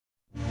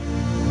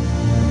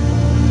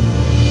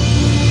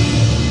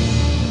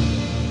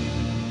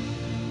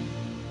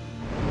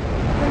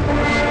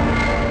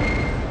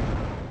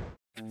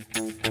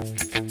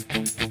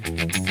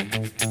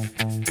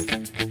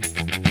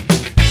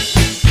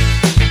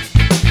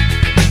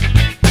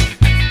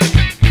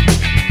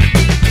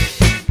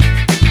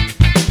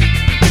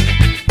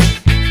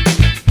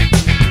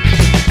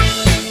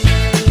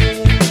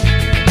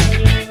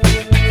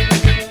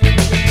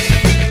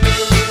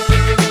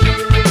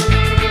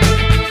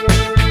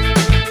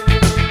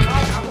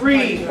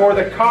for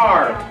the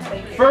car.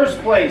 First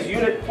place,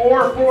 Unit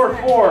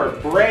 444,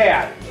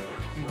 Brad.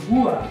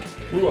 Brad,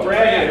 all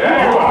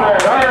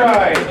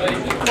right.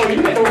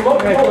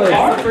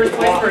 First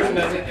place person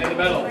does it in the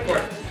middle, of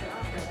course.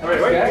 All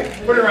right, wait.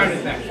 Put it around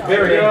his neck.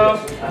 There we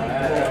go.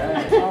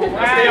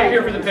 Stay up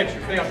here for the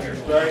picture. Stay up here.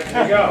 Right,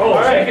 there you go. Oh,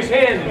 all right. shake his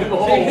hand. Do the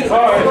whole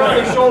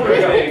Shoulder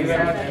thing.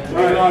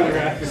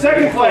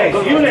 Second place,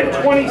 Unit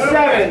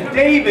 27,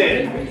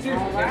 David.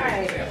 All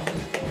right.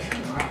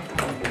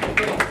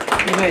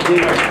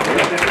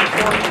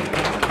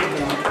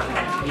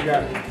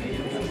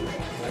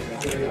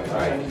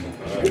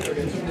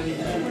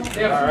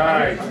 All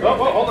right. Oh,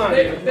 hold on.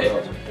 You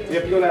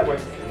have to go that way.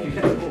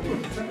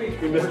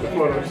 You missed the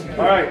photos.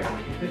 All right.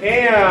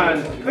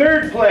 And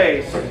third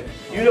place,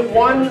 Unit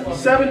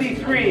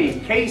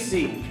 173,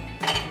 Casey.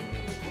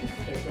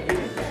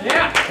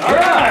 Yeah. All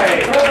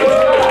right.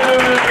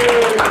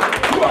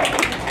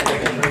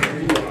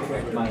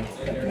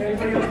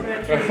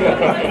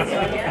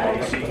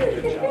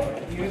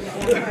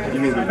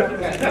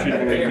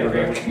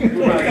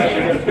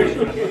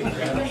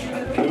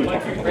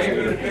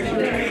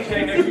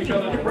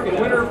 The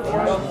winner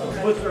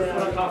puts their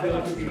foot on top of the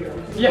other computer.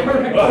 Yeah,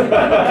 right.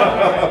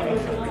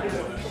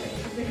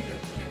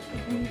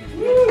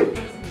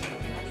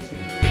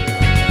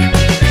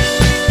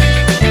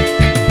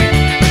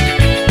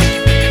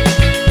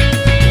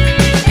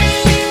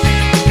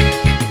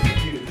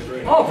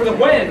 Oh, for the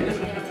win.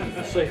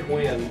 Let's say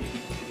win.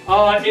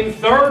 In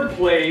third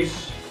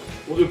place,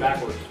 we'll do it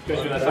backwards.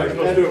 Because that's how you're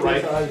supposed to do it,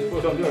 right?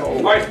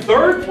 All right,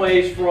 third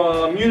place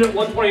from Unit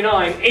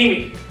 129,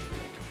 Amy.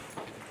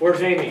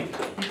 Where's Amy?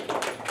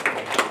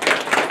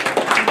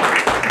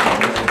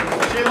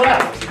 She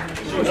left.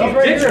 She's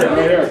right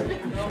here.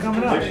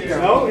 Coming up.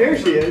 Oh, here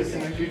she is.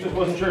 She just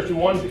wasn't sure if she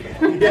won.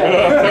 Yeah.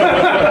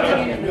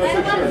 I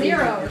love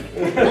zeros.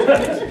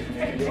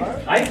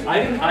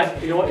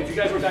 You know what? If you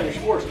guys wrote down your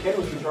scores, Ken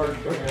was in charge of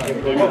figuring it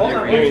out. Hold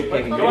on, wait.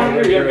 Go on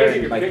here. You have to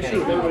get your picture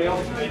with everybody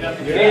else.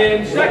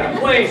 In second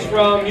place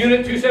from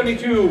Unit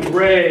 272,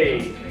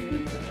 Ray.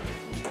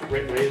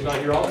 Ray's not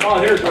here. Oh,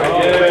 there's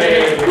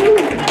Ray.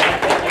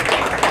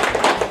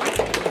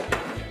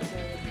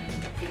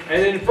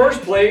 And in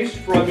first place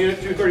from Unit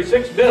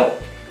 236, Bill.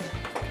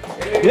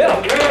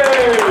 Yeah.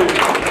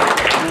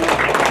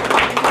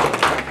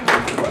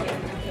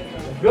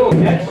 Bill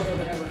gets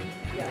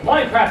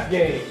Minecraft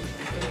game.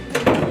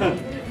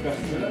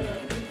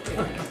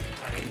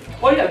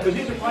 Oh yeah, because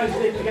these are prizes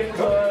that you get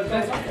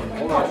from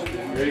hold on.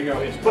 There you go.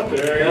 Put the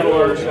metal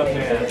or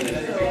something.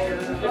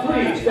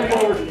 Please step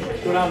over,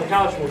 go down the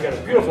couch, and we'll get a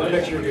beautiful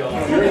picture of you.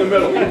 You're in the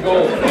middle. You're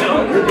gold.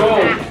 You're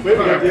gold. Wait,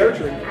 we got the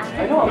archery. I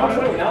know, I'm not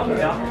putting it down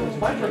now. It's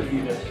my turn to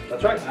do this.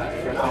 That's right.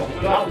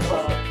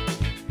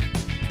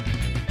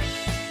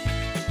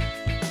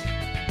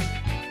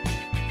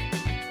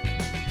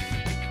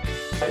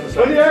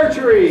 So the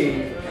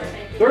archery,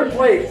 third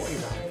place.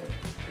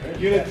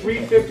 Unit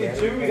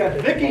 352, we got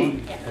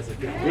Vicky.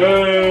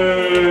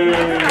 Yay!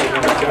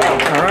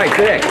 All right,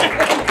 Vic.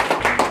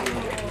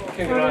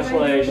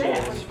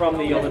 Congratulations from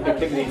the Olympic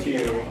dignity to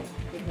you.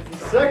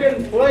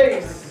 Second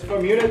place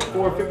from Unit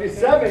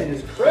 457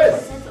 is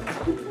Chris.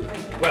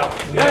 Well,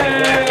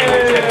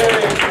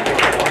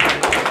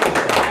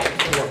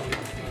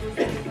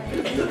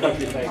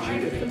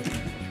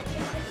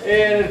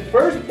 And in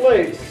first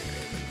place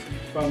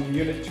from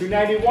Unit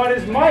 291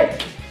 is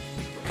Mike.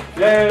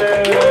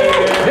 Yay!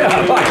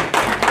 Yeah, Mike.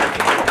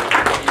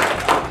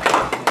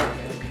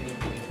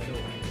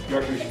 Your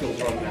archery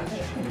skills are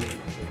unmatched.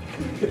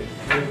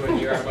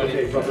 You are, buddy.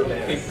 Okay, rubber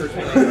band. Big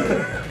person.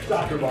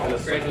 Soccer ball.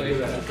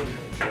 Congratulations.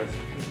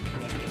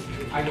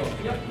 I go.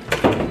 Yep.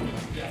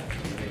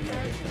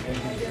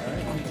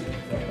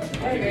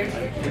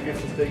 Who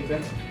gets the steak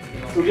then?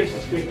 who gets the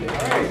steak? All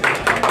right.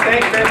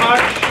 Thank you very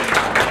much.